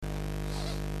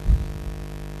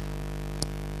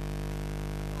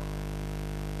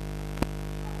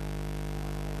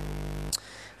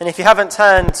And if you haven't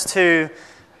turned to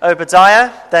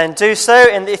Obadiah, then do so.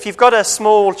 And if you've got a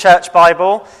small church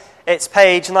Bible, it's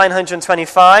page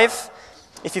 925.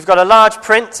 If you've got a large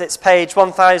print, it's page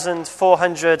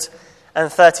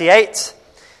 1438.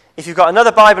 If you've got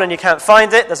another Bible and you can't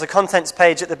find it, there's a contents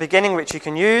page at the beginning which you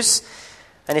can use.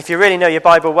 And if you really know your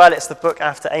Bible well, it's the book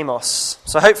after Amos.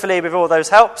 So hopefully with all those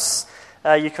helps,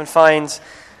 you can find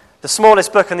the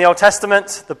smallest book in the Old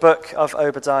Testament, the book of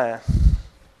Obadiah.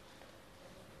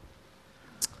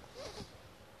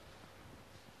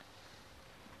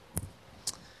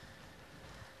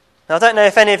 Now, I don't know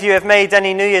if any of you have made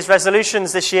any New Year's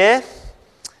resolutions this year.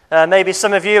 Maybe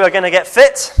some of you are going to get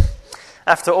fit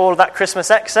after all that Christmas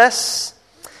excess.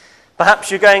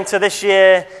 Perhaps you're going to this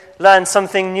year learn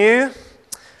something new,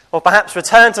 or perhaps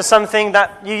return to something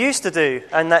that you used to do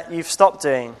and that you've stopped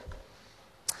doing.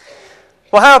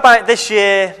 Well, how about this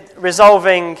year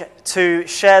resolving to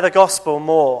share the gospel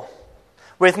more,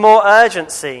 with more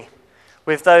urgency,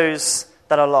 with those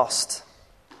that are lost?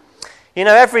 You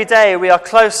know, every day we are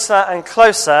closer and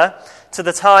closer to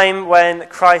the time when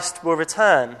Christ will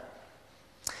return.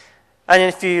 And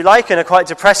if you like, in a quite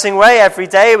depressing way, every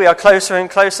day we are closer and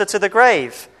closer to the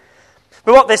grave.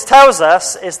 But what this tells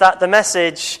us is that the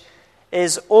message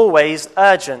is always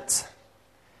urgent.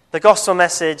 The gospel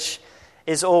message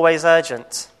is always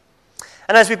urgent.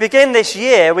 And as we begin this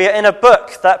year, we are in a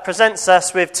book that presents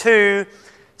us with two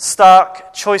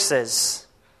stark choices.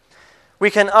 We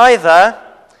can either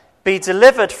be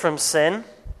delivered from sin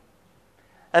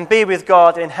and be with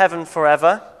God in heaven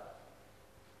forever,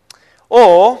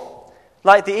 or,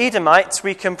 like the Edomites,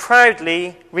 we can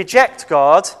proudly reject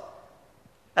God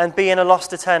and be in a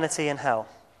lost eternity in hell.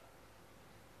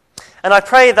 And I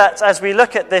pray that as we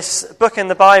look at this book in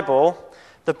the Bible,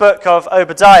 the book of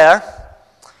Obadiah,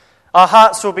 our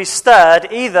hearts will be stirred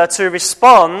either to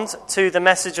respond to the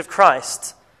message of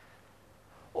Christ,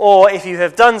 or, if you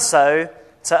have done so,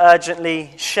 to urgently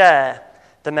share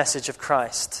the message of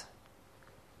Christ.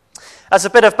 As a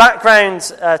bit of background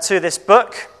to this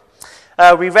book,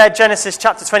 we read Genesis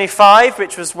chapter 25,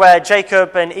 which was where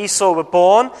Jacob and Esau were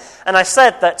born, and I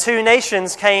said that two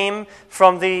nations came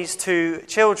from these two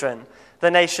children. The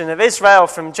nation of Israel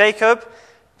from Jacob,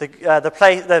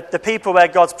 the people where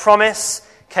God's promise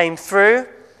came through,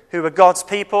 who were God's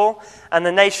people, and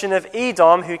the nation of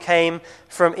Edom, who came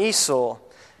from Esau.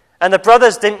 And the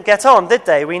brothers didn't get on, did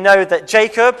they? We know that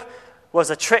Jacob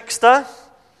was a trickster,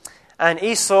 and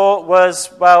Esau was,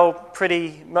 well,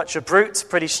 pretty much a brute,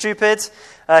 pretty stupid.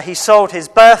 He sold his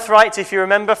birthright, if you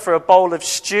remember, for a bowl of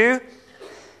stew,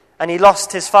 and he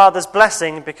lost his father's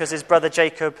blessing because his brother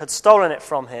Jacob had stolen it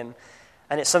from him,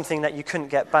 and it's something that you couldn't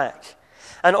get back.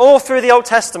 And all through the Old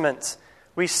Testament,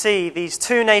 we see these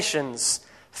two nations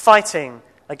fighting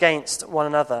against one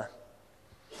another.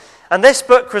 And this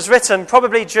book was written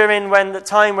probably during the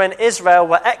time when Israel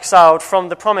were exiled from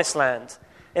the Promised Land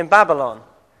in Babylon.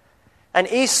 And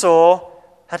Esau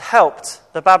had helped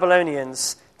the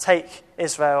Babylonians take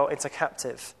Israel into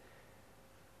captive.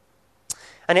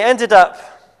 And it ended up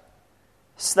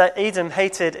so that Edom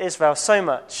hated Israel so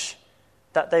much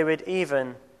that they would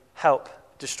even help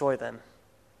destroy them.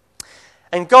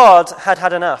 And God had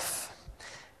had enough.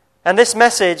 And this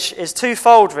message is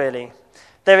twofold, really.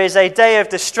 There is a day of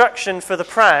destruction for the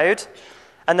proud,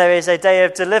 and there is a day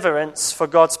of deliverance for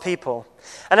God's people.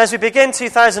 And as we begin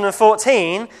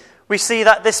 2014, we see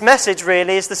that this message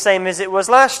really is the same as it was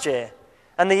last year,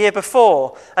 and the year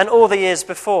before, and all the years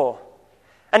before.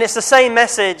 And it's the same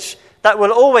message that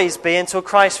will always be until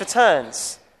Christ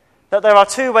returns. That there are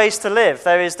two ways to live.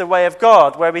 There is the way of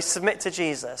God, where we submit to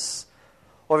Jesus,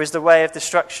 or is the way of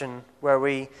destruction, where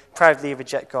we proudly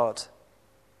reject God.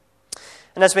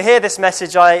 And as we hear this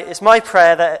message, it's my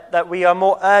prayer that we are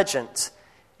more urgent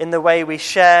in the way we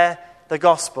share the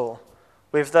gospel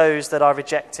with those that are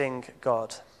rejecting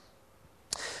God.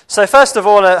 So first of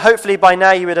all, hopefully by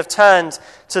now you would have turned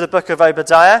to the book of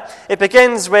Obadiah. It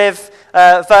begins with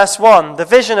verse 1, the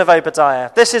vision of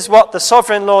Obadiah. This is what the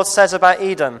sovereign Lord says about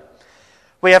Edom.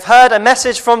 We have heard a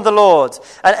message from the Lord.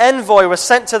 An envoy was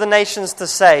sent to the nations to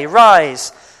say,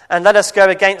 "Rise, and let us go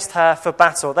against her for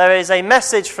battle." There is a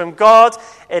message from God.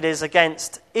 It is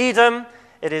against Edom.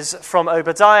 It is from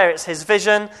Obadiah. It's his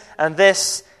vision. And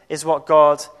this is what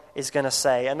God is going to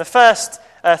say. And the first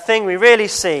thing we really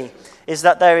see is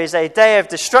that there is a day of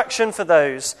destruction for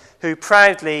those who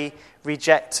proudly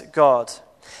reject God.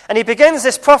 And he begins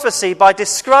this prophecy by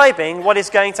describing what is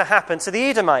going to happen to the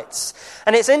Edomites.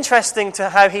 And it's interesting to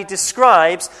how he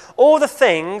describes all the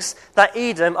things that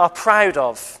Edom are proud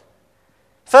of.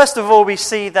 First of all, we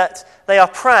see that they are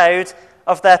proud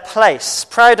of their place.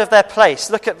 Proud of their place.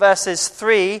 Look at verses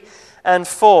 3 and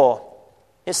 4.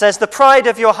 It says, "The pride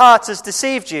of your heart has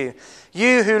deceived you,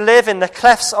 you who live in the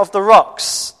clefts of the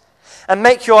rocks, and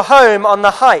make your home on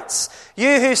the heights,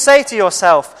 you who say to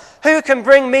yourself, 'Who can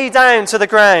bring me down to the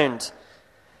ground?'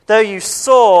 Though you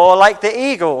soar like the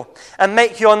eagle and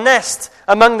make your nest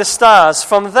among the stars,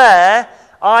 from there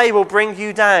I will bring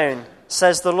you down,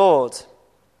 says the Lord."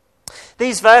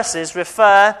 These verses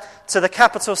refer to the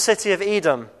capital city of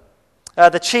Edom,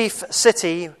 the chief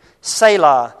city,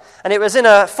 Selah, and it was in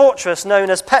a fortress known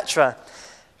as Petra,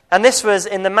 and this was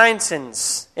in the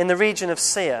mountains in the region of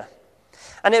Seir,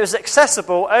 and it was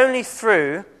accessible only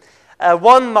through a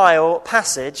 1-mile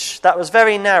passage that was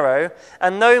very narrow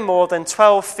and no more than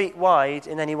 12 feet wide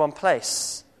in any one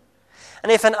place.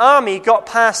 And if an army got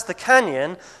past the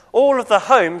canyon, all of the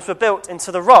homes were built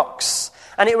into the rocks,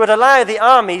 and it would allow the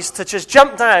armies to just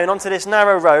jump down onto this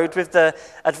narrow road with the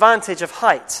advantage of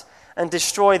height and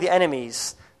destroy the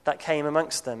enemies that came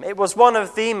amongst them. It was one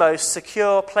of the most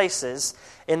secure places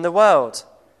in the world.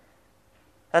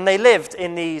 And they lived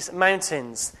in these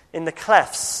mountains, in the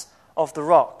clefts of the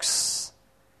rocks.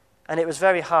 And it was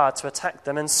very hard to attack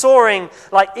them. And soaring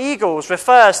like eagles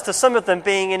refers to some of them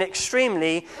being in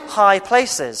extremely high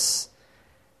places,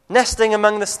 nesting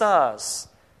among the stars.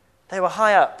 They were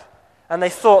high up, and they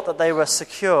thought that they were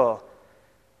secure.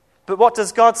 But what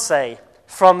does God say?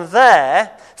 From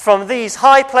there, from these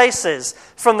high places,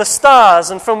 from the stars,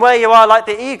 and from where you are like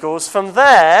the eagles, from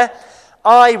there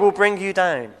I will bring you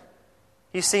down.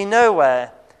 You see,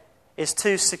 nowhere is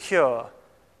too secure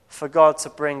for God to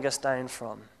bring us down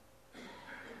from.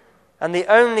 And the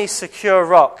only secure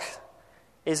rock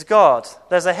is God.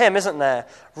 There's a hymn, isn't there?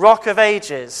 "Rock of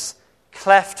ages,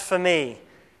 cleft for me,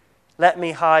 let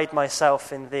me hide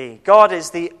myself in thee." God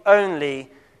is the only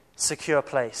secure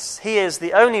place. He is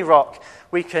the only rock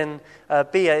we can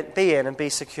be in and be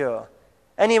secure.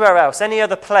 Anywhere else, any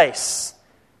other place,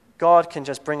 God can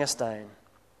just bring us down.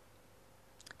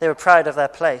 They were proud of their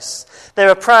place. They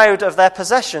were proud of their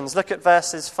possessions. Look at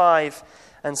verses 5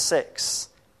 and 6.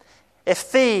 "If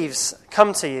thieves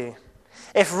come to you,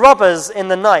 if robbers in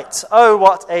the night, oh,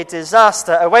 what a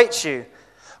disaster awaits you.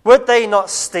 Would they not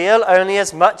steal only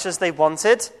as much as they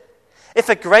wanted? If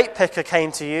a grape picker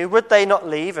came to you, would they not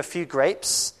leave a few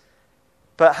grapes?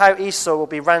 But how Esau will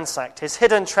be ransacked, his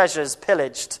hidden treasures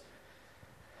pillaged."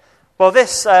 Well,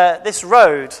 this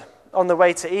road on the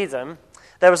way to Edom,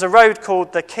 there was a road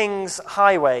called the King's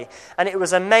Highway, and it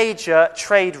was a major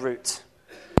trade route.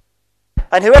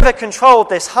 And whoever controlled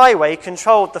this highway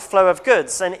controlled the flow of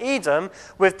goods. And Edom,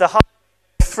 with the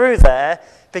highway through there,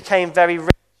 became very rich.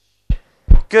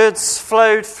 Goods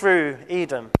flowed through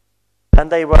Edom,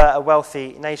 and they were a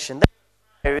wealthy nation.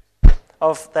 They were proud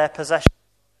of their possessions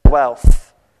and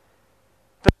wealth.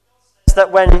 But it says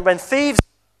that when thieves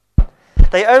come,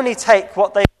 they only take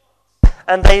what they want,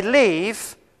 and they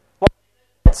leave what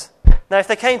they want. Now, if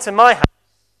they came to my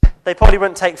house, they probably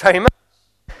wouldn't take very much.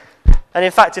 And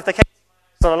in fact, if they came to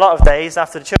my house on a lot of days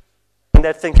after the children,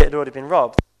 they'd think it had already been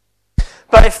robbed.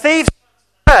 But if thieves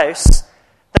come to the house,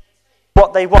 they take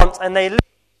what they want, and they leave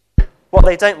what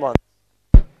they don't want.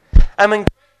 And when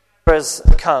grapes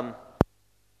come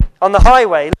on the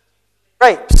highway,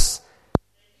 grapes,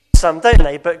 some don't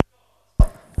they, but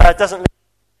God doesn't leave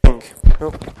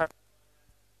anything.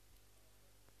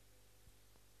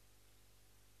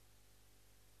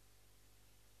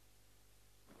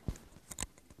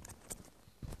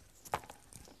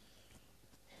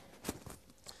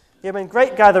 Yeah, when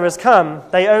grape gatherers come,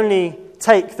 they only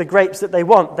take the grapes that they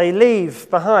want. They leave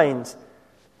behind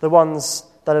the ones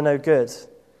that are no good.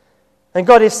 And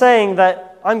God is saying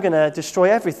that I'm going to destroy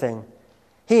everything.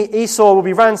 Esau will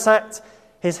be ransacked,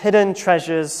 his hidden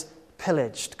treasures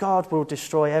pillaged. God will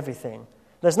destroy everything.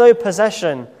 There's no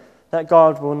possession that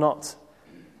God will not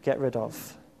get rid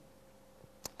of.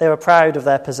 They were proud of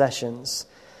their possessions.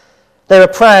 They were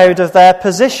proud of their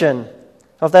position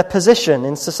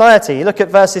in society. Look at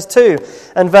verses 2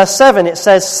 and verse 7. It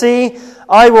says, "See,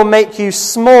 I will make you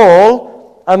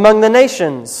small among the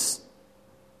nations."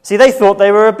 See, they thought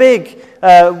they were a big,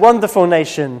 wonderful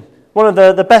nation, one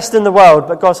of the best in the world,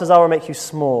 but God says, "I will make you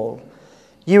small.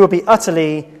 You will be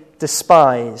utterly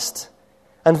despised."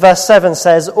 And verse 7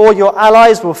 says, "All your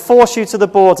allies will force you to the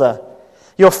border.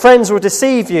 Your friends will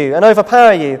deceive you and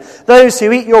overpower you. Those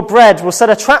who eat your bread will set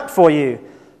a trap for you,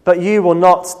 but you will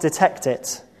not detect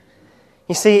it."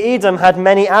 You see, Edom had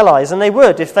many allies, and they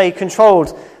would if they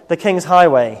controlled the King's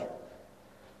Highway.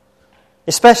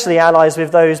 Especially allies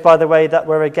with those, by the way, that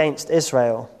were against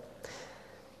Israel.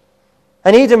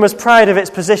 And Edom was proud of its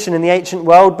position in the ancient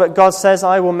world, but God says,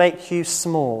 "I will make you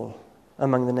small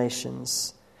among the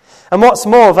nations." And what's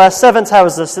more, verse 7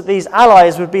 tells us that these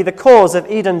allies would be the cause of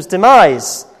Edom's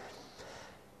demise.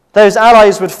 Those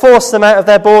allies would force them out of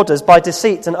their borders by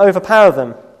deceit and overpower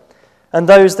them. And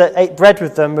those that ate bread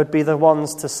with them would be the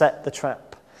ones to set the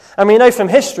trap. And we know from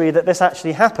history that this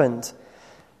actually happened.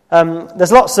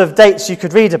 There's lots of dates you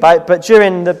could read about, but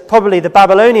during probably the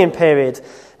Babylonian period,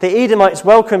 the Edomites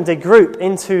welcomed a group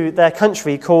into their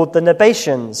country called the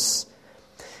Nabateans.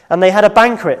 And they had a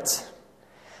banquet.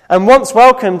 And once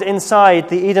welcomed inside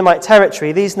the Edomite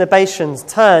territory, these Nabateans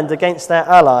turned against their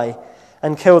ally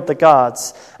and killed the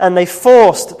guards. And they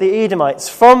forced the Edomites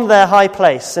from their high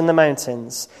place in the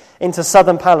mountains into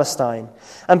southern Palestine.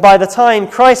 And by the time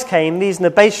Christ came, these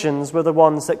Nabateans were the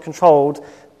ones that controlled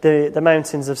the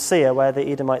mountains of Seir, where the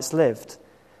Edomites lived.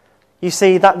 You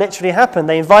see, that literally happened.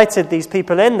 They invited these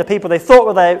people in, the people they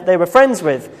thought they were friends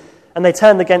with, and they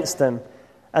turned against them.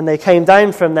 And they came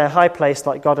down from their high place,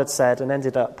 like God had said, and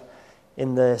ended up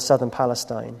in the southern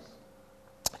Palestine.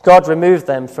 God removed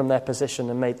them from their position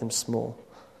and made them small.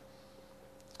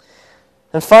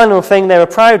 And final thing they were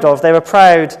proud of, they were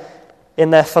proud in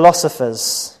their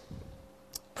philosophers.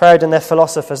 Proud in their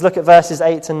philosophers. Look at verses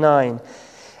 8 and 9.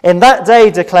 In that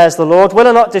day, declares the Lord, will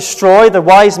I not destroy the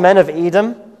wise men of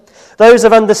Edom, those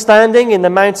of understanding in the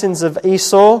mountains of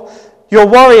Esau? Your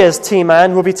warriors,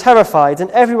 Teman, will be terrified, and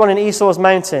everyone in Esau's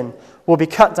mountain will be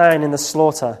cut down in the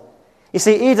slaughter. You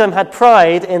see, Edom had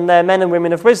pride in their men and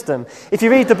women of wisdom. If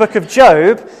you read the book of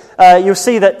Job, you'll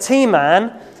see that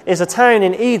Teman is a town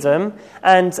in Edom,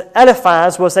 and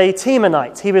Eliphaz was a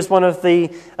Temanite. He was one of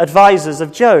the advisors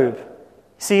of Job.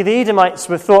 See, the Edomites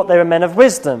thought they were men of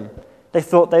wisdom. They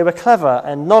thought they were clever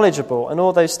and knowledgeable and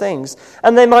all those things.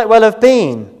 And they might well have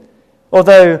been,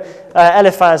 although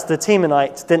Eliphaz the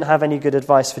Temanite didn't have any good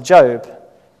advice for Job.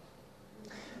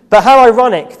 But how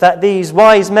ironic that these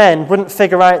wise men wouldn't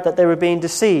figure out that they were being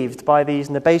deceived by these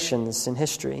Nabateans in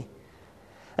history.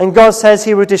 And God says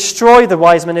he would destroy the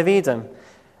wise men of Edom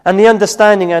and the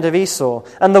understanding out of Esau.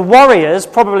 And the warriors,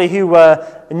 probably who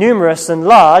were numerous and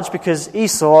large, because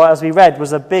Esau, as we read,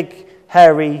 was a big,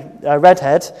 hairy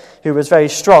redhead who was very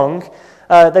strong.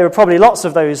 There were probably lots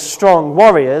of those strong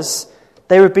warriors.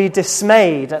 They would be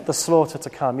dismayed at the slaughter to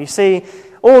come. You see,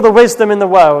 all the wisdom in the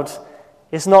world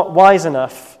is not wise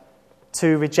enough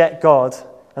to reject God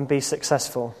and be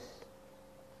successful.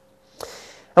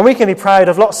 And we can be proud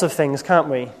of lots of things, can't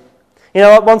we? You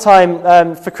know, at one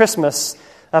time for Christmas,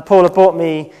 Paula bought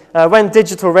me, when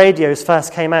digital radios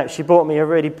first came out, she bought me a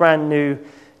really brand new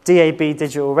DAB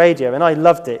digital radio, and I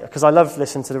loved it because I love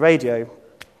listening to the radio.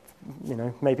 You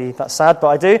know, maybe that's sad, but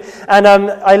I do. And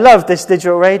I loved this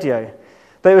digital radio.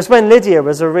 But it was when Lydia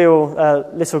was a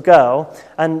real little girl,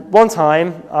 and one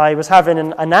time I was having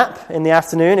a nap in the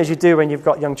afternoon, as you do when you've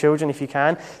got young children, if you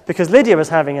can, because Lydia was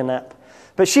having a nap.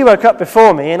 But she woke up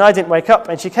before me, and I didn't wake up,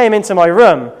 and she came into my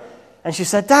room, and she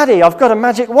said, "Daddy, I've got a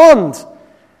magic wand."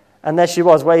 And there she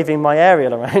was, waving my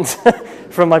aerial around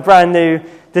from my brand new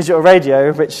digital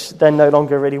radio, which then no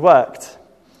longer really worked.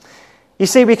 You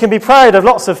see, we can be proud of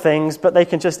lots of things, but they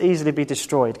can just easily be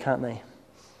destroyed, can't they?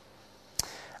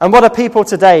 And what are people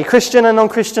today, Christian and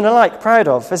non-Christian alike, proud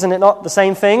of? Isn't it not the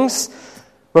same things?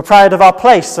 We're proud of our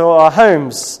place or our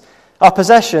homes, our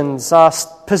possessions, our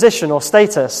position or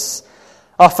status,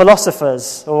 our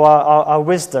philosophers or our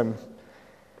wisdom.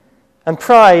 And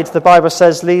pride, the Bible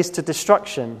says, leads to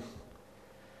destruction.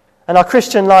 And our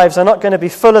Christian lives are not going to be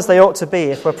full as they ought to be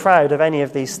if we're proud of any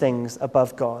of these things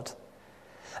above God.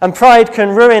 And pride can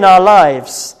ruin our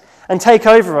lives and take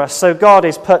over us, so God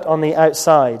is put on the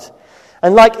outside.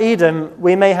 And like Edom,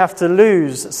 we may have to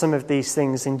lose some of these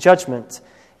things in judgment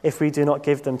if we do not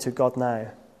give them to God now.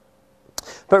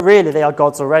 But really, they are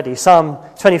God's already. Psalm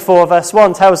 24, verse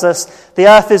 1 tells us, "The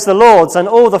earth is the Lord's and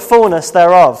all the fullness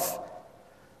thereof."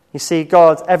 You see,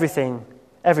 God, everything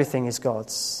is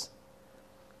God's.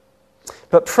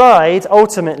 But pride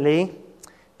ultimately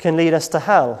can lead us to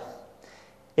hell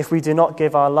if we do not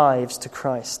give our lives to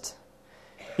Christ.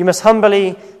 You must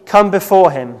humbly come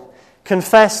before him,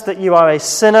 confess that you are a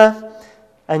sinner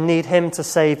and need him to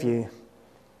save you.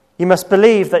 You must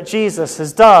believe that Jesus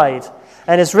has died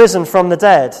and is risen from the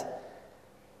dead,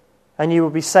 and you will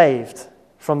be saved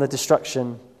from the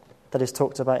destruction that is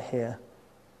talked about here.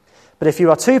 But if you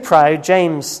are too proud,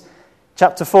 James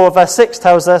chapter 4, verse 6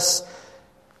 tells us,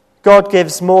 God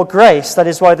gives more grace. That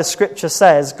is why the scripture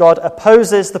says, God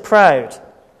opposes the proud,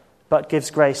 but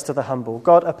gives grace to the humble.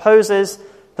 God opposes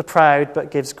the proud, but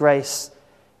gives grace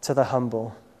to the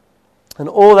humble. And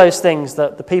all those things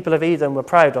that the people of Edom were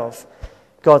proud of,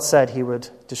 God said he would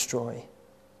destroy.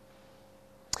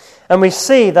 And we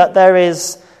see that there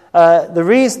is the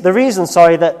reason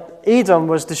that Edom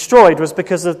was destroyed was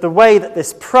because of the way that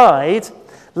this pride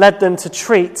led them to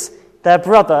treat their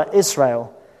brother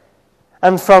Israel.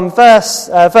 And from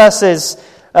verses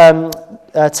 10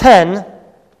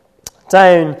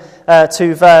 down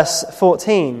to verse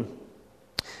 14,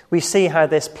 we see how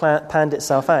this panned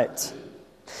itself out.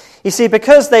 You see,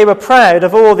 because they were proud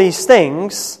of all these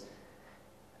things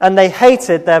and they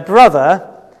hated their brother,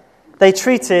 they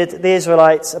treated the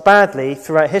Israelites badly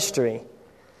throughout history.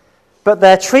 But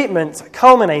their treatment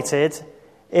culminated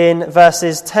in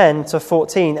verses 10 to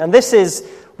 14. And this is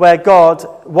why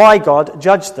God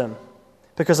judged them,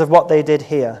 because of what they did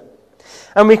here.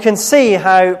 And we can see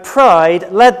how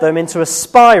pride led them into a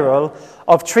spiral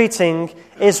of treating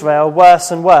Israel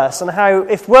worse and worse, and how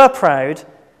if we're proud,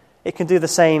 it can do the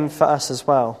same for us as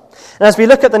well. And as we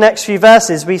look at the next few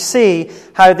verses, we see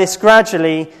how this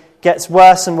gradually gets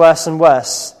worse and worse and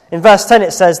worse. In verse 10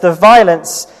 it says,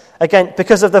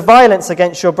 because of the violence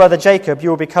against your brother Jacob, you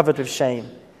will be covered with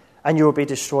shame, and you will be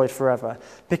destroyed forever.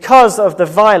 Because of the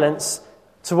violence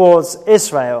towards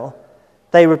Israel,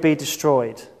 they would be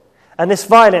destroyed. And this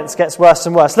violence gets worse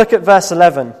and worse. Look at verse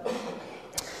 11.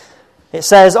 It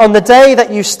says, on the day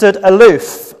that you stood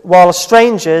aloof, while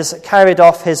strangers carried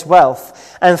off his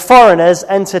wealth, and foreigners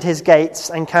entered his gates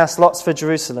and cast lots for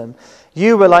Jerusalem,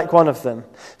 you were like one of them.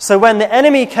 So when the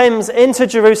enemy comes into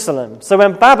Jerusalem, so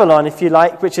when Babylon, if you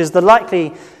like, which is the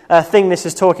likely thing this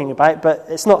is talking about, but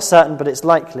it's not certain, but it's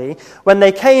likely, when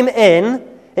they came in,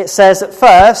 it says at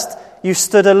first, you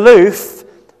stood aloof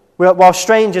while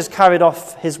strangers carried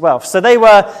off his wealth. So they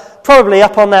were probably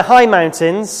up on their high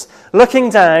mountains, looking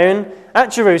down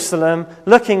at Jerusalem,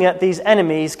 looking at these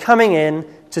enemies coming in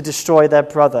to destroy their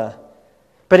brother.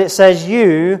 But it says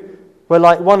you were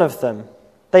like one of them.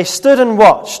 They stood and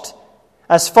watched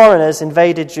as foreigners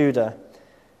invaded Judah.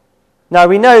 Now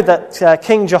we know that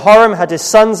King Jehoram had his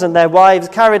sons and their wives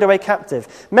carried away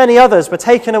captive. Many others were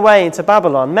taken away into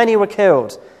Babylon. Many were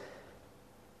killed.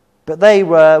 But they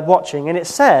were watching, and it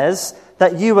says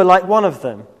that you were like one of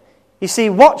them. You see,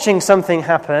 watching something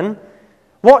happen,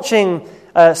 watching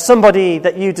somebody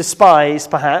that you despise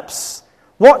perhaps,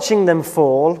 watching them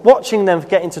fall, watching them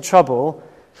get into trouble,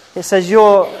 it says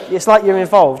it's like you're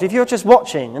involved. If you're just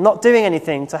watching and not doing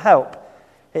anything to help,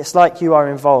 it's like you are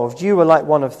involved. You were like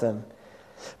one of them.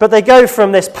 But they go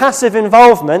from this passive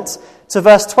involvement to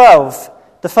verse 12,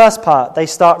 the first part. They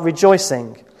start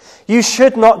rejoicing. You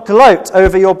should not gloat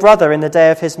over your brother in the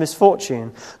day of his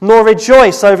misfortune, nor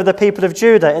rejoice over the people of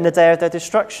Judah in the day of their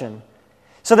destruction.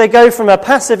 So they go from a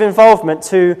passive involvement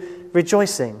to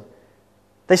rejoicing.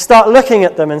 They start looking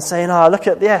at them and saying, look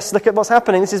at what's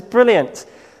happening. This is brilliant.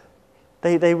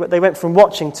 They went from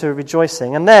watching to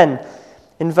rejoicing. And then,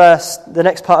 in the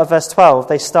next part of verse 12,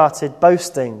 they started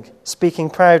boasting,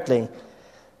 speaking proudly,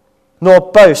 nor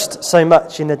boast so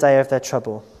much in the day of their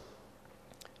trouble.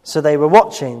 So they were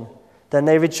watching, then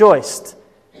they rejoiced,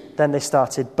 then they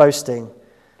started boasting.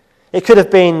 It could have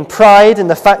been pride in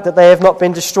the fact that they have not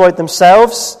been destroyed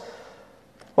themselves,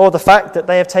 or the fact that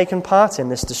they have taken part in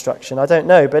this destruction. I don't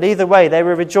know, but either way, they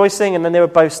were rejoicing and then they were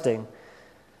boasting.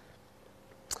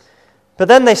 But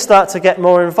then they start to get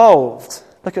more involved.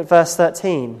 Look at verse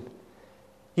 13.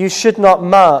 You should not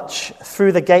march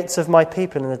through the gates of my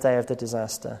people in the day of the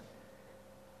disaster.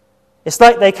 It's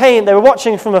like they were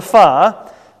watching from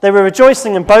afar, they were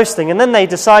rejoicing and boasting, and then they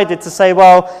decided to say,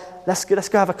 well, let's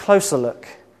go have a closer look.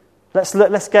 Let's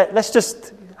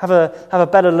just have a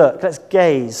better look. Let's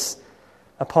gaze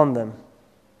upon them.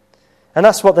 And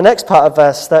that's what the next part of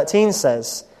verse 13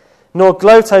 says. Nor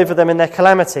gloat over them in their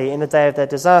calamity in the day of their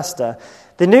disaster.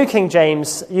 The New King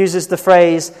James uses the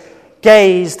phrase,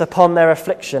 gazed upon their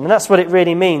affliction. And that's what it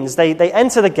really means. They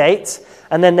enter the gate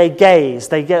and then they gaze.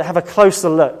 They have a closer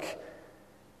look.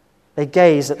 They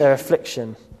gaze at their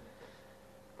affliction.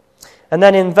 And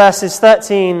then in verses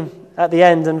 13 at the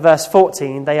end and verse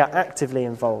 14, they are actively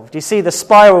involved. You see, the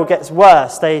spiral gets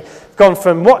worse. They've gone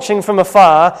from watching from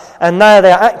afar, and now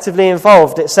they are actively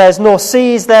involved. It says, nor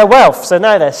seize their wealth. So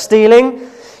now they're stealing.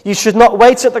 You should not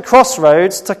wait at the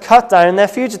crossroads to cut down their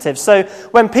fugitives. So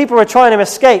when people were trying to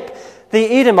escape, the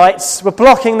Edomites were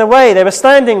blocking the way. They were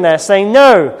standing there saying,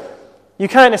 no, you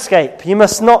can't escape. You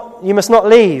must not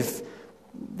leave.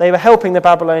 They were helping the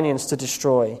Babylonians to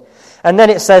destroy. And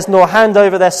then it says, nor hand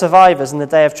over their survivors in the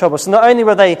day of trouble. So not only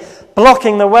were they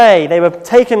blocking the way, they were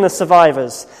taking the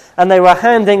survivors and they were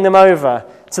handing them over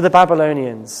to the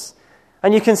Babylonians.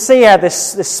 And you can see how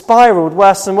this spiraled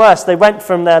worse and worse. They went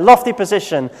from their lofty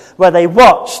position where they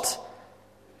watched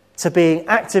to being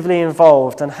actively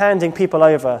involved and handing people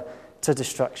over to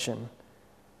destruction.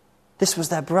 This was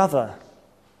their brother.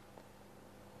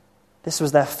 This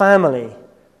was their family.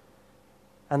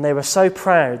 And they were so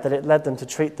proud that it led them to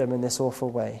treat them in this awful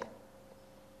way.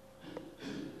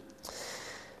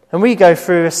 And we go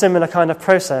through a similar kind of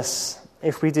process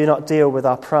if we do not deal with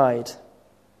our pride.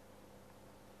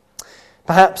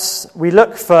 Perhaps we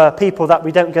look for people that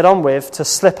we don't get on with to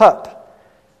slip up,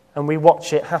 and we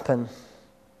watch it happen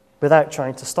without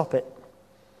trying to stop it.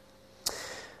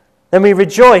 Then we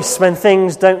rejoice when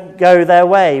things don't go their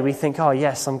way. We think, oh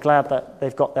yes, I'm glad that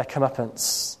they've got their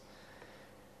comeuppance.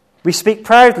 We speak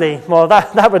proudly, well,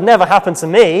 that would never happen to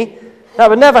me. That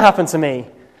would never happen to me.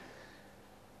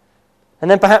 And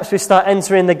then perhaps we start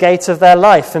entering the gate of their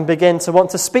life and begin to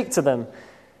want to speak to them,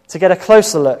 to get a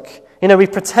closer look. We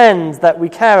pretend that we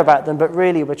care about them, but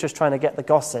really we're just trying to get the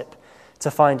gossip to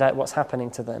find out what's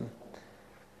happening to them.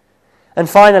 And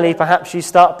finally, perhaps you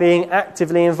start being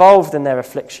actively involved in their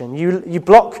affliction. You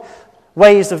block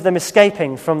ways of them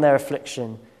escaping from their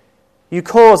affliction. You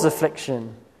cause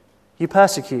affliction. You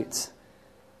persecute.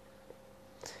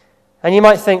 And you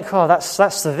might think, oh, that's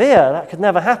severe. That could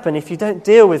never happen if you don't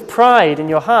deal with pride in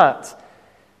your heart.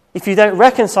 If you don't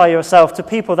reconcile yourself to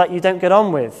people that you don't get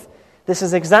on with. This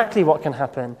is exactly what can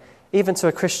happen, even to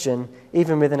a Christian,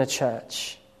 even within a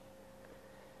church.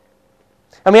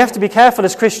 And we have to be careful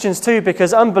as Christians too,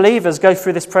 because unbelievers go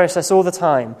through this process all the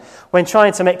time when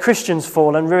trying to make Christians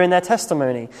fall and ruin their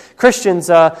testimony.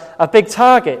 Christians are big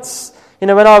targets.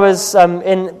 When I was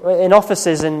in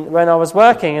offices and when I was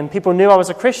working and people knew I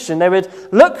was a Christian, they would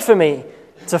look for me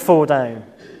to fall down.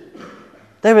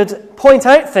 They would point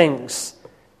out things.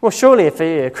 Well, surely if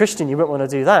you're a Christian, you wouldn't want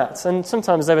to do that. And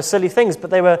sometimes they were silly things, but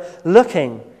they were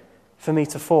looking for me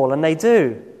to fall, and they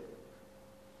do.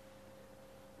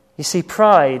 You see,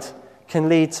 pride can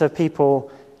lead to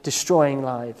people destroying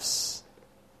lives.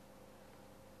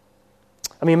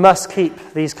 And we must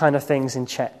keep these kind of things in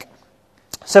check.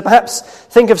 So perhaps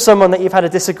think of someone that you've had a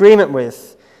disagreement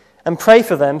with and pray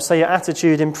for them so your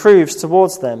attitude improves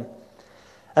towards them.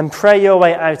 And pray your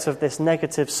way out of this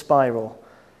negative spiral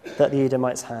that the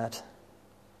Edomites had.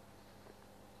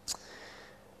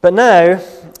 But now,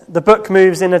 the book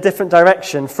moves in a different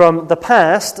direction from the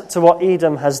past to what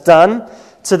Edom has done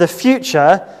to the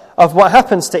future of what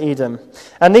happens to Edom.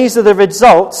 And these are the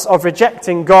results of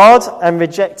rejecting God and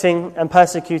rejecting and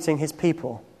persecuting his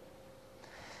people.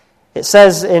 It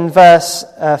says in verse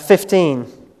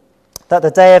 15 that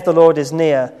the day of the Lord is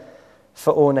near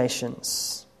for all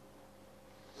nations.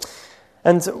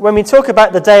 And when we talk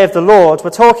about the day of the Lord, we're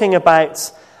talking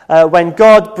about when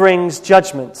God brings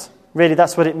judgment. Really,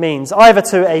 that's what it means. Either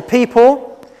to a people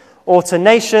or to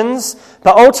nations,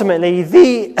 but ultimately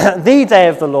the day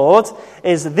of the Lord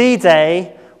is the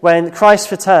day when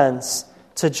Christ returns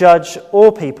to judge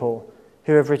all people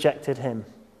who have rejected him.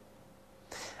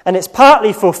 And it's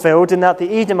partly fulfilled in that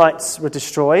the Edomites were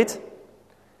destroyed,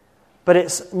 but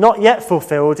it's not yet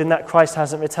fulfilled in that Christ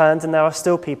hasn't returned and there are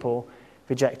still people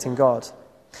rejecting God.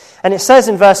 And it says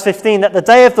in verse 15 that the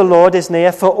day of the Lord is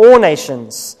near for all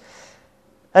nations.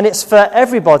 And it's for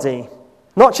everybody,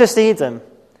 not just Edom.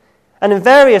 And in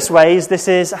various ways this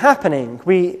is happening.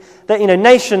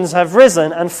 Nations have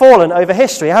risen and fallen over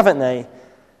history, haven't they?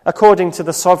 According to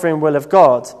the sovereign will of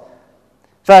God.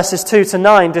 Verses 2 to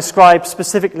 9 describe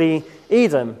specifically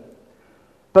Edom.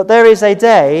 But there is a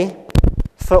day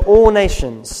for all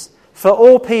nations, for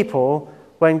all people,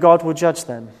 when God will judge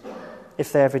them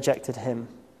if they have rejected him.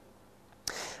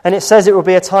 And it says it will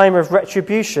be a time of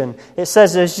retribution. It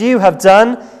says, as you have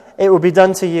done, it will be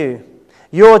done to you.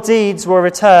 Your deeds will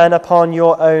return upon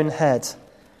your own head.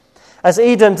 As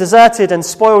Edom deserted and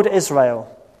spoiled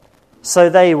Israel,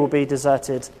 so they will be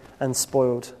deserted and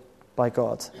spoiled by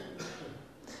God.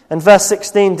 And verse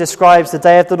 16 describes the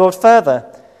day of the Lord further.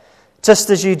 Just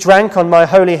as you drank on my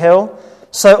holy hill,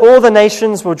 so all the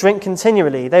nations will drink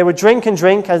continually. They will drink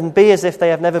and be as if they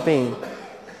have never been.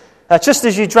 Just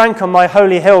as you drank on my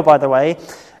holy hill, by the way,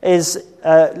 is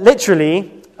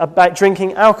literally about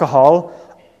drinking alcohol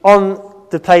on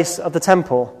the place of the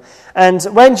temple. And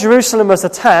when Jerusalem was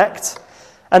attacked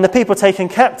and the people taken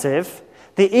captive,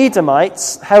 the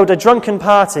Edomites held a drunken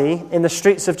party in the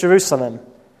streets of Jerusalem.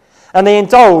 And they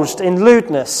indulged in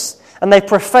lewdness, and they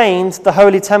profaned the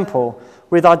holy temple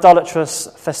with idolatrous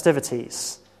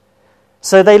festivities.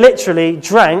 So they literally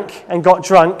drank and got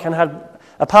drunk and had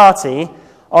a party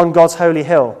on God's holy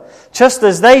hill. Just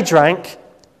as they drank,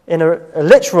 in a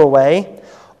literal way,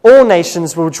 all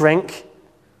nations will drink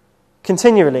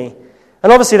continually.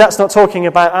 And obviously that's not talking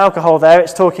about alcohol there,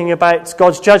 it's talking about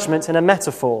God's judgment in a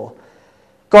metaphor.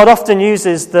 God often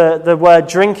uses the word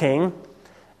drinking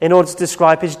in order to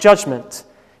describe his judgment.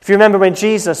 If you remember when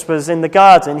Jesus was in the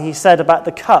garden, he said about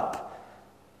the cup.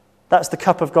 That's the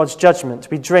cup of God's judgment.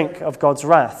 We drink of God's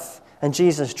wrath And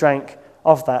Jesus drank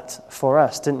of that for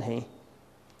us, didn't he?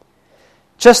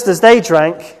 Just as they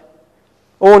drank,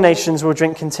 all nations will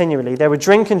drink continually. They will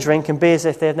drink and be as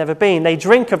if they had never been. They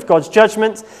drink of God's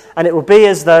judgment, and it will be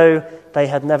as though they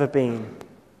had never been.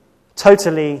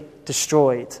 Totally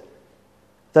destroyed,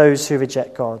 those who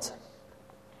reject God.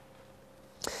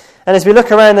 And as we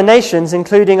look around the nations,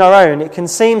 including our own, it can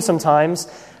seem sometimes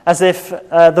as if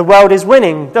the world is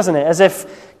winning, doesn't it? As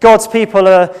if God's people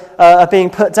are being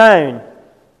put down.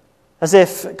 As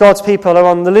if God's people are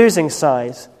on the losing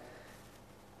side.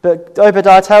 But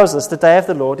Obadiah tells us the day of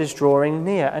the Lord is drawing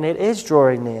near, and it is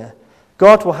drawing near.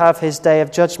 God will have his day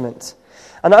of judgment.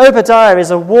 And Obadiah is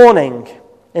a warning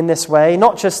in this way,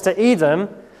 not just to Edom,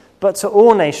 but to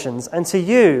all nations. And to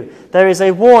you, there is a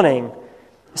warning.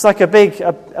 It's like a big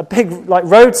like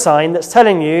road sign that's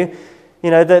telling you,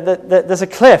 that there's a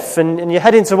cliff and you're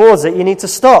heading towards it. You need to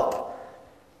stop.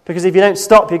 Because if you don't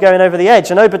stop, you're going over the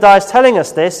edge. And Obadiah is telling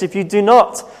us this. If you do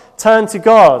not turn to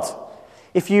God,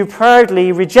 if you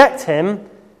proudly reject him,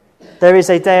 there is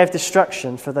a day of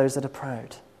destruction for those that are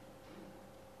proud.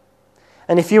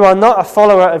 And if you are not a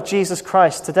follower of Jesus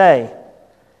Christ today,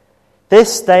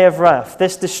 this day of wrath,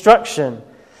 this destruction,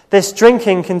 this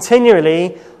drinking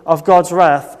continually of God's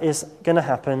wrath is going to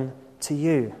happen to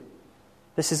you.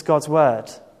 This is God's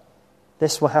word.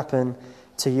 This will happen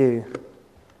to you.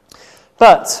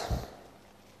 But,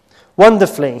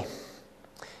 wonderfully,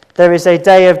 there is a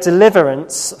day of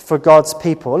deliverance for God's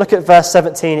people. Look at verse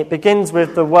 17. It begins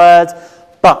with the word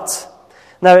but.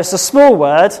 Now, it's a small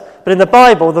word, but in the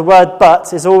Bible, the word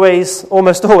but is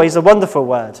almost always a wonderful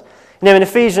word. In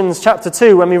Ephesians chapter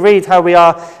 2, when we read how we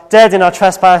are dead in our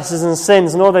trespasses and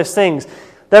sins and all those things,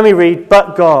 then we read,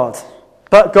 but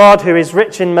God who is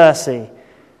rich in mercy.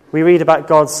 We read about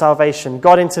God's salvation.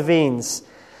 God intervenes.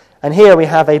 And here we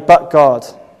have a but God.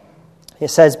 It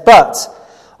says, but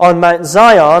on Mount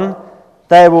Zion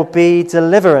there will be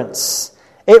deliverance.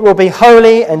 It will be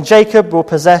holy, and Jacob will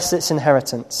possess its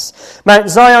inheritance. Mount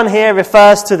Zion here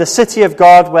refers to the city of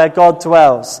God where God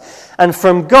dwells. And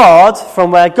from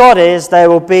where God is, there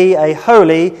will be a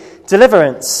holy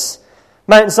deliverance.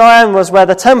 Mount Zion was where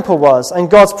the temple was, and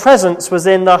God's presence was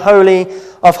in the Holy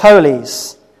of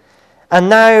Holies. And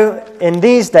now, in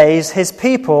these days, his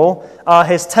people are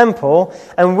his temple,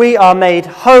 and we are made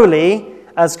holy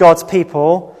as God's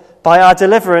people by our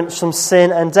deliverance from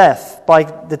sin and death, by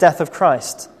the death of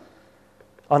Christ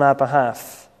on our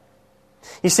behalf.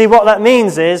 You see, what that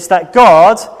means is that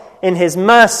God, in his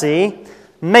mercy,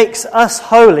 makes us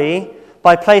holy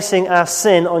by placing our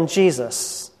sin on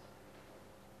Jesus.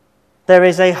 There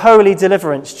is a holy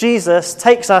deliverance. Jesus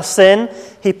takes our sin,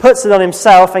 he puts it on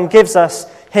himself and gives us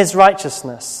his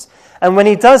righteousness. And when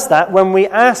he does that, when we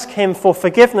ask him for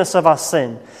forgiveness of our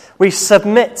sin, we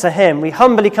submit to him. We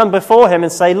humbly come before him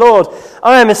and say, Lord,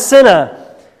 I am a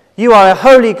sinner. You are a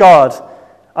holy God.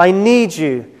 I need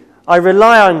you. I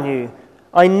rely on you.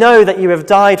 I know that you have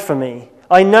died for me.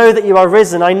 I know that you are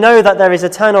risen. I know that there is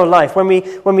eternal life. When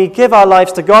we give our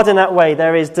lives to God in that way,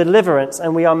 there is deliverance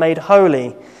and we are made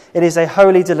holy. It is a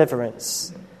holy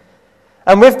deliverance.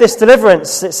 And with this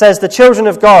deliverance, it says, the children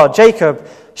of God, Jacob,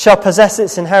 shall possess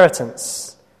its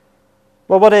inheritance.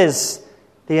 Well, what is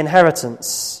the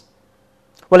inheritance?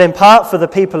 Well, in part for the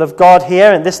people of God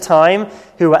here in this time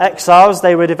who were exiles,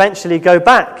 they would eventually go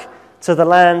back to the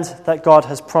land that God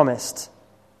has promised.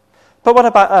 But what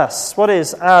about us? What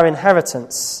is our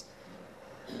inheritance?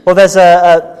 Well, there's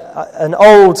an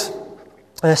old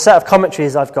set of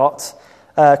commentaries I've got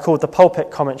called the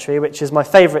Pulpit Commentary, which is my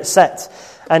favourite set.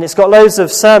 And it's got loads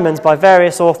of sermons by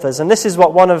various authors. And this is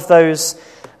what one of those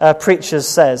preachers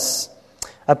says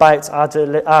about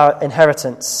our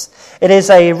inheritance. It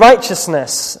is a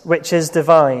righteousness which is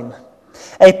divine,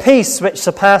 a peace which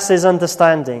surpasses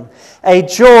understanding, a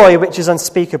joy which is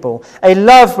unspeakable, a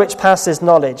love which passes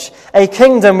knowledge, a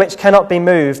kingdom which cannot be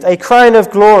moved, a crown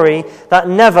of glory that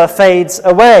never fades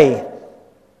away.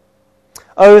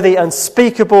 Oh, the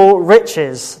unspeakable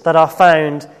riches that are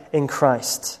found in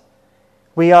Christ.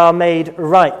 We are made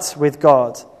right with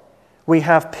God. We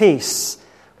have peace.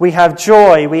 We have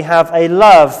joy. We have a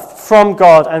love from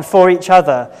God and for each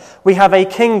other. We have a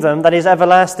kingdom that is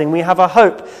everlasting. We have a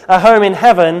hope, a home in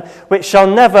heaven which shall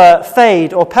never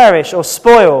fade or perish or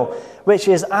spoil, which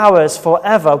is ours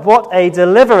forever. What a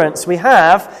deliverance we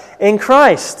have in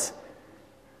Christ.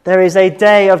 There is a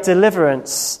day of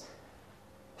deliverance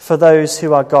for those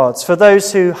who are God's. For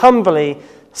those who humbly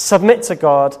submit to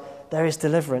God, there is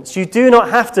deliverance. You do not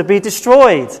have to be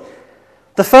destroyed.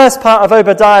 The first part of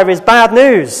Obadiah is bad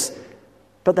news,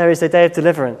 but there is a day of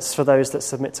deliverance for those that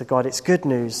submit to God. It's good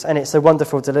news, and it's a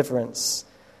wonderful deliverance.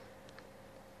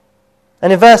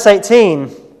 And in verse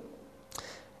 18,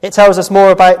 it tells us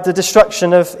more about the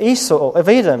destruction of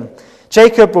Edom.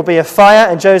 Jacob will be a fire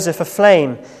and Joseph a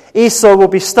flame. Esau will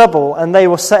be stubble, and they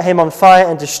will set him on fire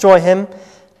and destroy him.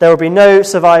 There will be no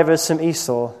survivors from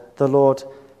Esau, the Lord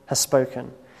has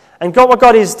spoken. And what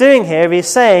God is doing here, he's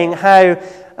saying how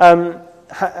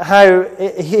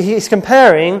he's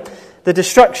comparing the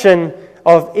destruction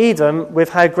of Edom with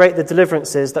how great the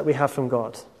deliverance is that we have from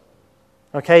God.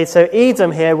 Okay, so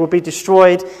Edom here will be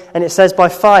destroyed, and it says by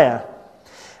fire.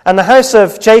 And the house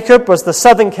of Jacob was the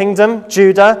southern kingdom,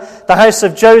 Judah, the house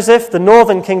of Joseph, the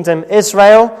northern kingdom,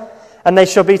 Israel, and they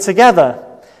shall be together,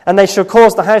 and they shall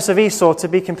cause the house of Esau to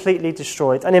be completely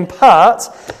destroyed. And in part,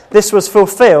 this was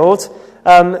fulfilled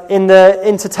in the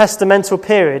intertestamental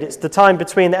period. It's the time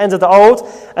between the end of the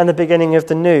Old and the beginning of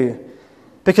the New,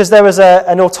 because there was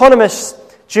an autonomous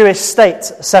Jewish state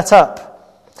set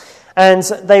up, and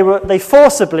they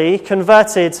forcibly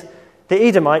converted the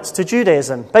Edomites to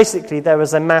Judaism. Basically, there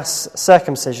was a mass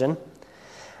circumcision.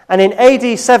 And in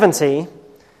AD 70,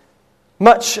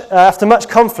 after much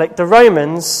conflict, the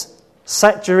Romans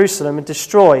sacked Jerusalem and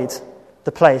destroyed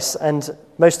the place and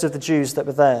most of the Jews that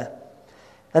were there.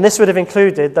 And this would have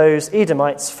included those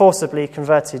Edomites forcibly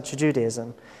converted to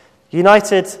Judaism.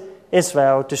 United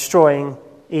Israel destroying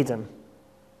Edom.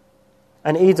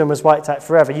 And Edom was wiped out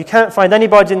forever. You can't find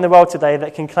anybody in the world today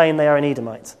that can claim they are an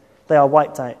Edomite. They are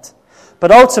wiped out.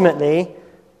 But ultimately,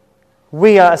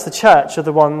 we as the church are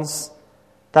the ones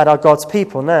that are God's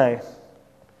people now.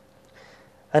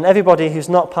 And everybody who's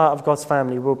not part of God's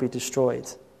family will be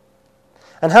destroyed.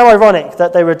 And how ironic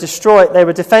that they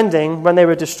were defending, when they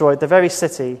were destroyed, the very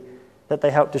city that they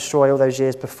helped destroy all those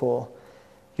years before.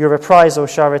 Your reprisal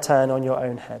shall return on your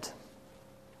own head.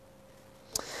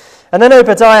 And then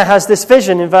Obadiah has this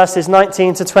vision in verses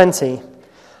 19 to 20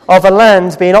 of a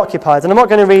land being occupied. And I'm not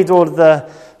going to read all of the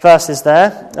verses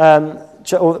there,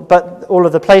 but all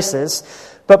of the places.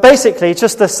 But basically,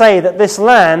 just to say that this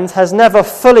land has never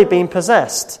fully been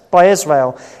possessed by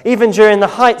Israel, even during the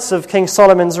heights of King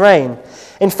Solomon's reign.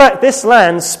 In fact, this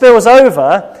land spills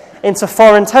over into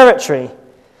foreign territory.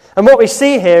 And what we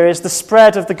see here is the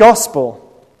spread of the gospel.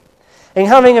 In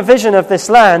having a vision of this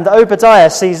land, Obadiah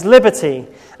sees liberty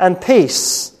and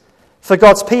peace for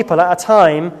God's people at a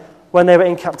time when they were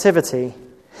in captivity.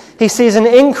 He sees an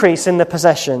increase in the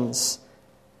possessions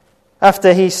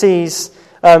after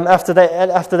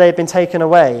they've been taken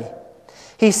away.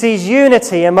 He sees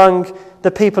unity among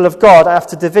the people of God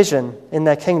after division in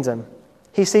their kingdom.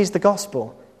 He sees the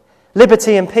gospel,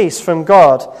 liberty and peace from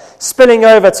God, spilling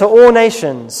over to all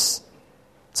nations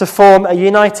to form a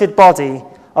united body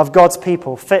of God's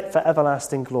people fit for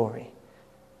everlasting glory.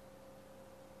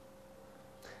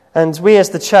 And we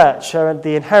as the church are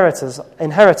the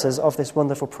inheritors of this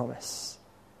wonderful promise.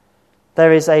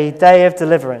 There is a day of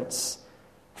deliverance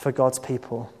for God's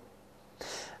people.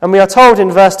 And we are told in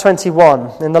verse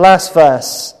 21, in the last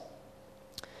verse,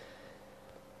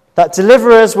 that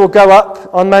deliverers will go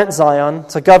up on Mount Zion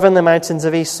to govern the mountains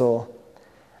of Esau,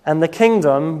 and the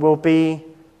kingdom will be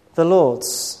the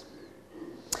Lord's.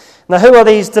 Now, who are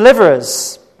these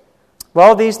deliverers?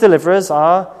 Well, these deliverers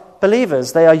are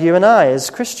believers. They are you and I as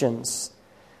Christians.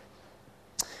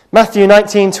 Matthew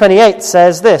 19:28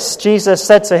 says this: Jesus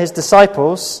said to his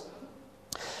disciples,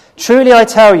 "Truly I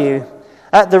tell you,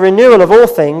 at the renewal of all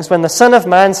things, when the Son of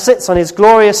Man sits on his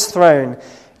glorious throne,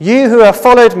 you who have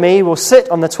followed me will sit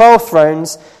on the 12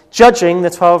 thrones, judging the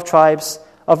 12 tribes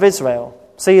of Israel."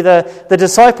 See, the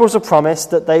disciples were promised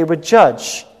that they would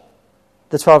judge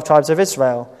the 12 tribes of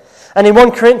Israel. And in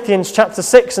 1 Corinthians chapter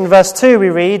 6 and verse 2 we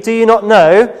read, "Do you not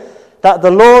know that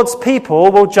the Lord's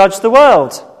people will judge the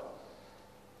world?"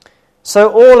 So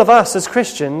all of us as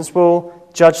Christians will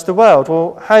judge the world.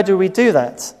 Well, how do we do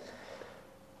that?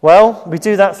 Well, we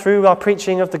do that through our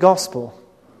preaching of the gospel.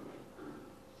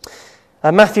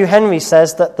 Matthew Henry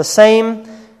says that the same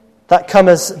that come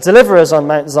as deliverers on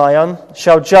Mount Zion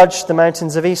shall judge the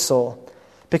mountains of Esau,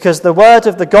 because the word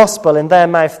of the gospel in their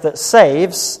mouth that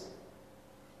saves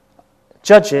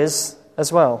judges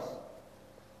as well.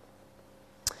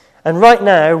 And right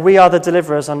now, we are the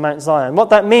deliverers on Mount Zion. What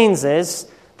that means is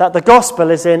that the gospel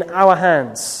is in our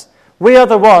hands. We are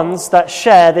the ones that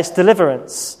share this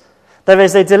deliverance. There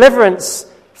is a deliverance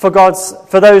for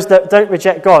those that don't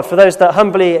reject God, for those that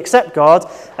humbly accept God,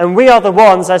 and we are the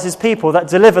ones as his people that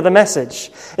deliver the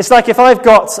message. It's like if I've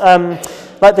got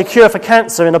like the cure for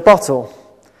cancer in a bottle,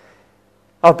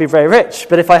 I'd be very rich,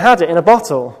 but if I had it in a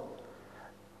bottle,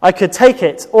 I could take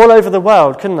it all over the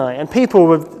world, couldn't I? And people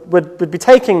would be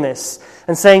taking this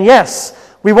and saying, yes,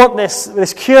 we want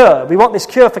this cure. We want this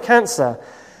cure for cancer.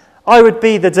 I would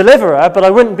be the deliverer, but I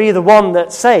wouldn't be the one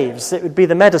that saves. It would be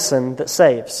the medicine that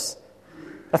saves.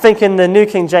 I think in the New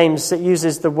King James it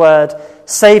uses the word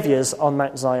saviours on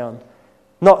Mount Zion,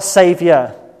 not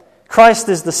saviour. Christ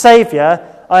is the saviour.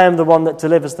 I am the one that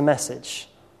delivers the message.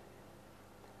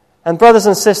 And brothers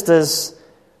and sisters,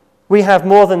 we have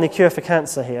more than the cure for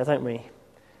cancer here, don't we?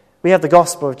 We have the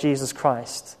gospel of Jesus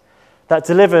Christ that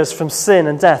delivers from sin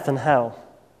and death and hell.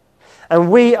 And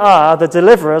we are the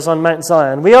deliverers on Mount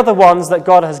Zion. We are the ones that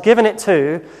God has given it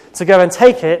to go and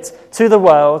take it to the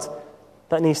world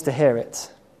that needs to hear it.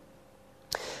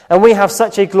 And we have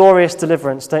such a glorious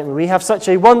deliverance, don't we? We have such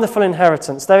a wonderful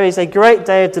inheritance. There is a great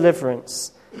day of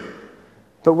deliverance.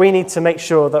 But we need to make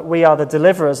sure that we are the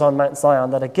deliverers on Mount Zion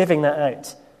that are giving that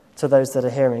out to those that are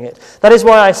hearing it. That is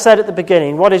why I said at the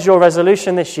beginning, what is your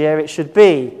resolution this year? It should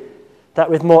be that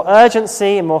with more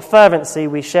urgency and more fervency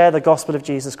we share the gospel of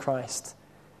Jesus Christ.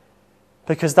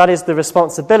 Because that is the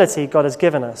responsibility God has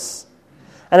given us.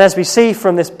 And as we see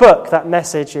from this book, that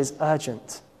message is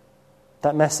urgent.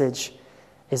 That message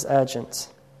is urgent.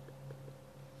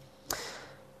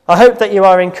 I hope that you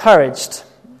are encouraged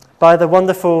by the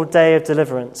wonderful day of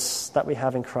deliverance that we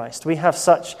have in Christ. We have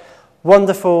such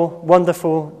wonderful,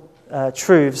 wonderful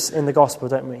truths in the gospel,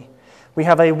 don't we? We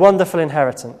have a wonderful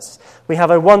inheritance. We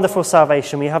have a wonderful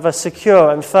salvation. We have a secure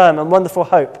and firm and wonderful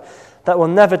hope that will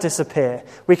never disappear.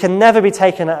 We can never be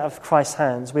taken out of Christ's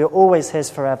hands. We are always his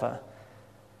forever.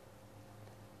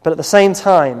 But at the same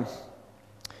time,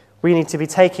 we need to be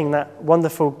taking that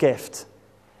wonderful gift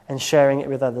and sharing it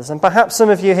with others. And perhaps some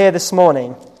of you here this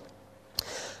morning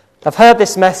have heard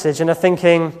this message and are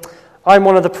thinking, I'm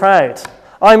one of the proud.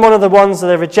 I'm one of the ones that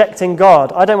are rejecting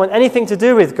God. I don't want anything to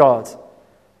do with God.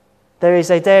 There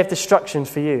is a day of destruction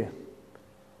for you.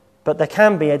 But there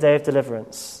can be a day of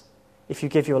deliverance if you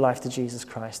give your life to Jesus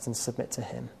Christ and submit to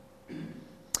him.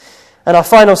 And our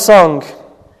final song,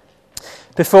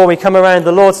 before we come around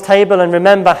the Lord's table and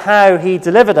remember how he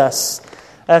delivered us,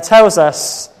 tells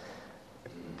us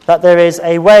that there is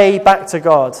a way back to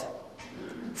God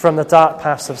from the dark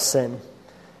paths of sin.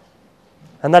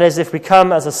 And that is if we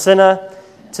come as a sinner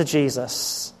to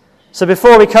Jesus. So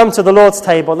before we come to the Lord's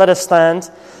table, let us stand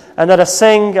and let us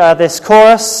sing this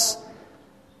chorus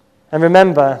and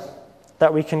remember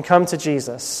that we can come to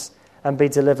Jesus and be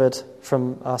delivered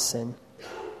from our sin.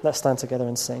 Let's stand together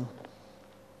and sing.